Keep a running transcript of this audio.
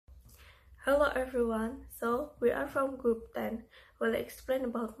Hello everyone, so we are from Group 10. We'll explain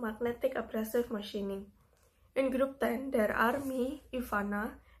about magnetic abrasive machining. In Group 10, there are me,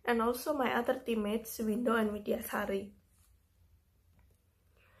 Ivana, and also my other teammates, Windo and Widyasari.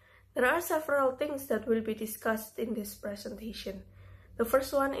 There are several things that will be discussed in this presentation. The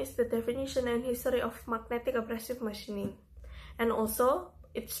first one is the definition and history of magnetic abrasive machining, and also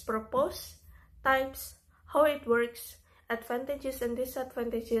its purpose, types, how it works, advantages and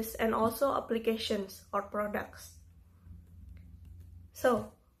disadvantages, and also applications or products.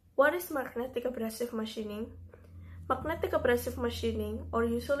 So, what is magnetic abrasive machining? Magnetic abrasive machining, or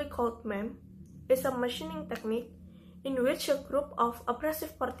usually called MEM, is a machining technique in which a group of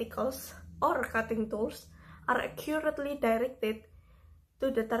abrasive particles or cutting tools are accurately directed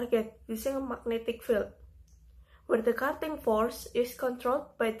to the target using a magnetic field, where the cutting force is controlled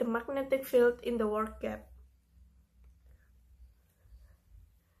by the magnetic field in the work gap.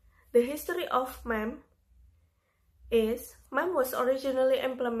 The history of MEM is MEM was originally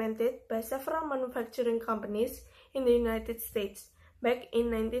implemented by several manufacturing companies in the United States back in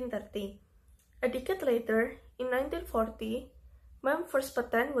 1930. A decade later, in 1940, MEM first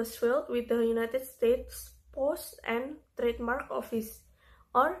patent was filed with the United States Post and Trademark Office,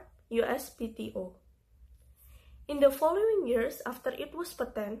 or USPTO. In the following years after it was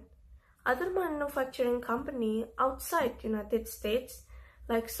patented, other manufacturing companies outside the United States,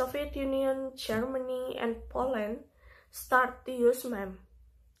 like Soviet Union, Germany, and Poland, start to use MEM.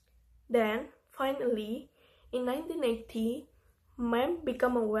 Then, finally, in 1980, MEM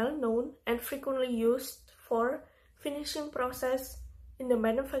became a well-known and frequently used for finishing process in the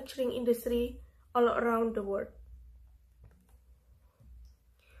manufacturing industry all around the world.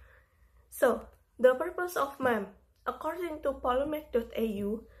 So, the purpose of MEM. According to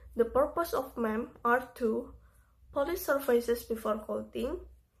polymech.au, the purpose of MEM are to polish surfaces before coating,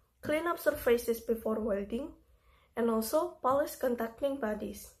 clean up surfaces before welding, and also polish contacting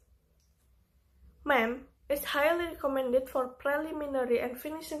bodies. MEM is highly recommended for preliminary and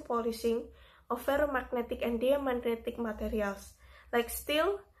finishing polishing of ferromagnetic and diamagnetic materials like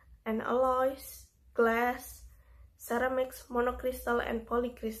steel and alloys, glass, ceramics, monocrystal, and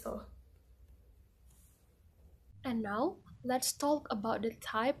polycrystal. And now, let's talk about the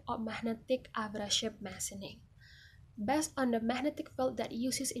type of magnetic abrasive machining. Based on the magnetic field that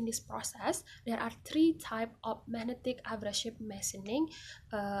uses in this process, there are three types of magnetic abrasive machining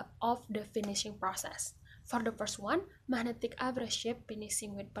of the finishing process. For the first one, magnetic abrasive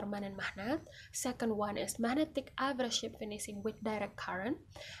finishing with permanent magnet. Second one is magnetic abrasive finishing with direct current.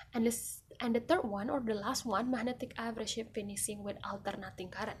 And the third one, or the last one, magnetic abrasive finishing with alternating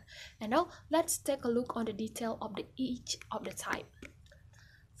current. And now, let's take a look on the detail of each of the type.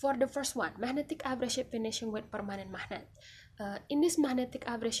 For the first one, magnetic abrasive finishing with permanent magnet. In this magnetic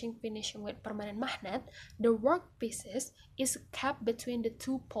abrasive finishing with permanent magnet, the workpieces is kept between the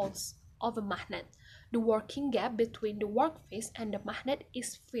two poles of a magnet. The working gap between the workpiece and the magnet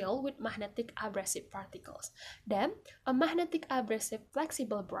is filled with magnetic abrasive particles. Then, a magnetic abrasive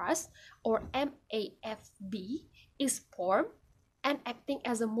flexible brush, or MAFB, is formed and acting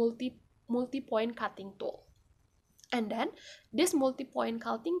as a multi-point cutting tool. And then, this multi-point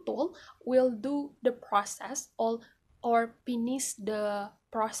cutting tool will do the process or finish the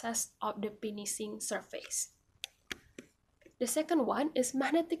process of the finishing surface. The second one is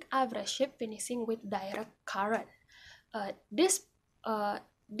magnetic abrasive finishing with direct current. This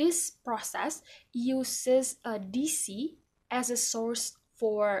process uses a DC as a source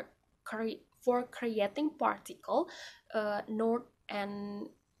for creating particle north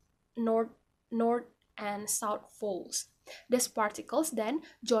and south poles. These particles then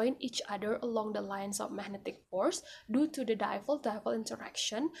join each other along the lines of magnetic force due to the dipole-dipole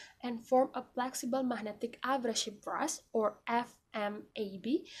interaction and form a flexible magnetic abrasive brush, or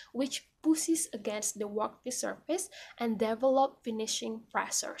FMAB, which pushes against the workpiece surface and develop finishing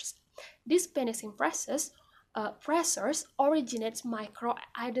pressures. These finishing pressures originates micro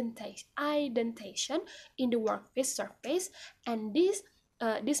indentation in the workpiece surface, and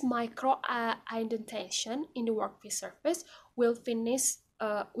this micro indentation in the workpiece surface will finish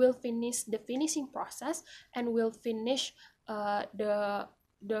the finishing process and will finish the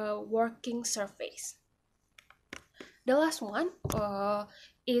working surface. The last one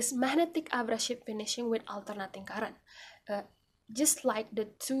is magnetic abrasive finishing with alternating current. Just like the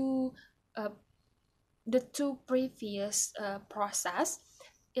two previous process,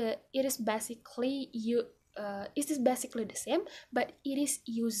 it is basically the same, but it is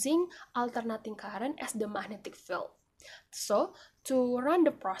using alternating current as the magnetic field. So, to run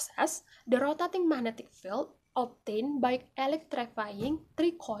the process, the rotating magnetic field obtained by electrifying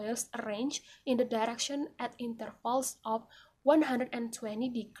three coils arranged in the direction at intervals of 120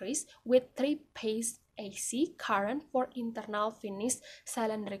 degrees with three-phase AC current for internal finished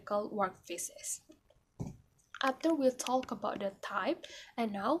cylindrical workpieces. After we'll talk about the type,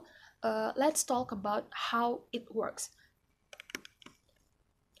 and now let's talk about how it works.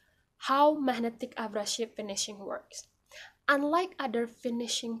 How magnetic abrasive finishing works. Unlike other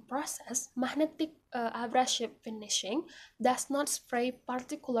finishing process, magnetic abrasive finishing does not spray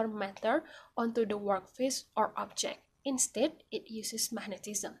particular matter onto the workpiece or object. Instead, it uses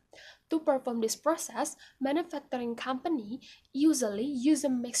magnetism. To perform this process, manufacturing company usually use a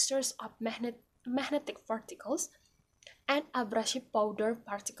mixture of magnetic particles and abrasive powder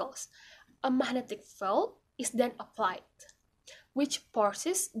particles. A magnetic field is then applied, which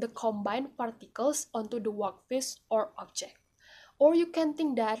forces the combined particles onto the workpiece or object. Or you can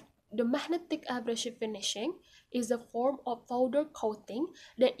think that the magnetic abrasive finishing is a form of powder coating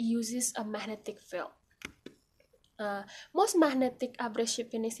that uses a magnetic field. Most magnetic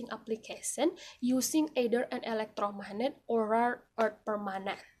abrasive finishing application using either an electromagnet or rare earth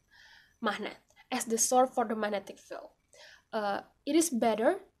permanent magnet as the source for the magnetic field. It is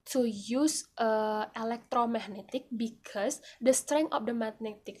better to use electromagnetic because the strength of the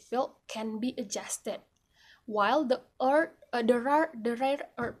magnetic field can be adjusted, while the rare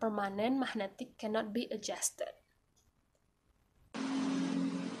earth permanent magnetic cannot be adjusted.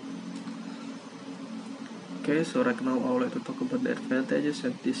 Okay, so right now I would like to talk about the advantages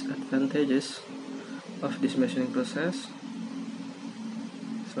and disadvantages of this machining process.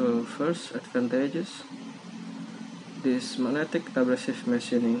 So first, advantages. This magnetic abrasive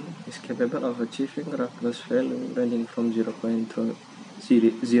machining is capable of achieving roughness value ranging from 0.3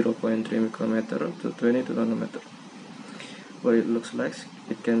 micrometer to 22 nanometer. What it looks like,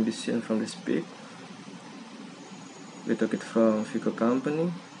 it can be seen from this peak. We took it from Vico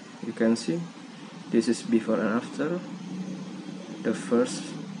company. You can see this is before and after. The first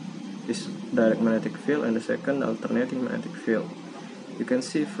is direct magnetic field and the second alternating magnetic field. You can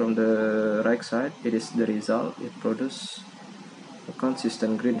see from the right side, it is the result. It produces a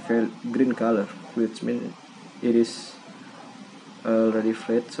consistent green color, which means it is already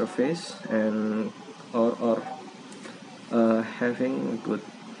flat surface and or having a good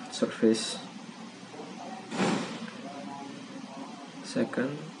surface.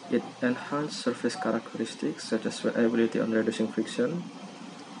 Second, it enhances surface characteristics such as reliability on reducing friction,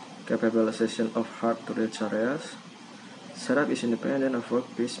 capitalization of hard-to-reach areas. Setup is independent of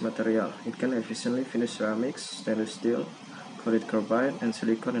workpiece material. It can efficiently finish ceramics, stainless steel, solid carbide, and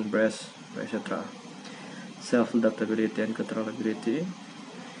silicon and brass, etc. Self-adaptability and controllability,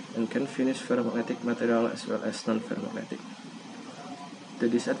 and can finish ferromagnetic material as well as non-ferromagnetic. The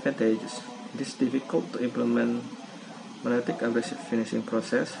disadvantages: it is difficult to implement magnetic abrasive finishing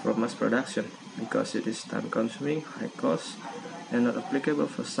process for mass production because it is time-consuming, high cost, and not applicable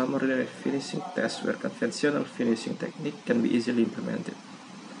for summary finishing tests where conventional finishing technique can be easily implemented.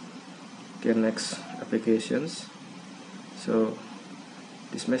 Okay, next, applications. So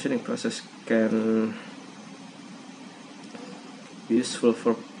this machining process can be useful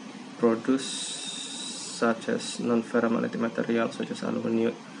for products such as non-ferromagnetic materials such as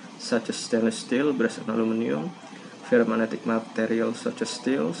aluminum, such as stainless steel, brass, and aluminum, ferromagnetic materials such as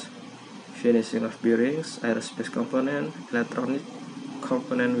steels, finishing of bearings, aerospace component, electronic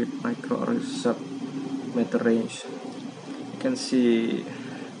component with micro or sub-meter range. You can see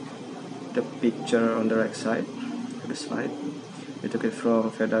the picture on the right side of the slide. We took it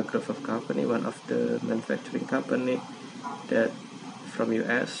from Veda Group of Company, one of the manufacturing company that from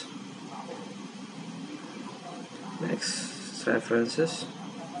US. Next, references,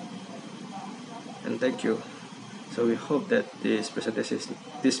 and thank you. So we hope that this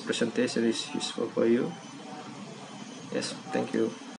presentation is useful for you. Yes, thank you.